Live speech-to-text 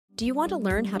Do you want to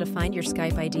learn how to find your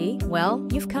Skype ID? Well,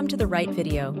 you've come to the right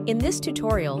video. In this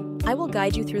tutorial, I will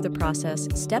guide you through the process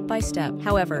step by step.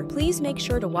 However, please make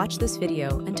sure to watch this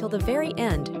video until the very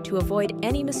end to avoid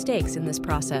any mistakes in this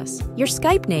process. Your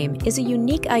Skype name is a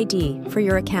unique ID for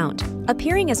your account,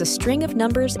 appearing as a string of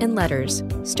numbers and letters,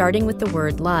 starting with the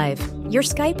word live. Your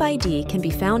Skype ID can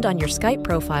be found on your Skype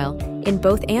profile in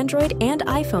both Android and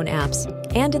iPhone apps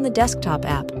and in the desktop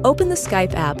app. Open the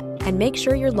Skype app and make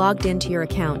sure you're logged into your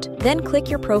account. Then click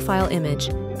your profile image.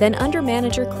 Then under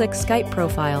Manager, click Skype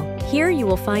Profile. Here you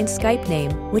will find Skype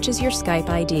name, which is your Skype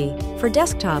ID. For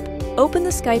desktop, open the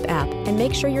Skype app and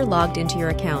make sure you're logged into your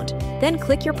account. Then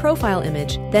click your profile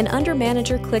image. Then under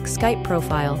Manager, click Skype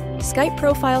Profile. Skype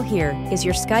Profile here is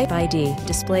your Skype ID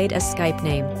displayed as Skype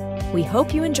name. We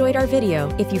hope you enjoyed our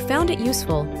video. If you found it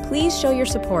useful, please show your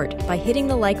support by hitting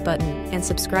the like button and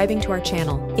subscribing to our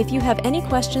channel. If you have any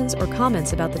questions or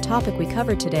comments about the topic we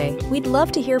covered today, we'd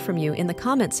love to hear from you in the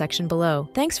comment section below.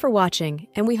 Thanks for watching,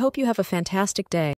 and we hope you have a fantastic day.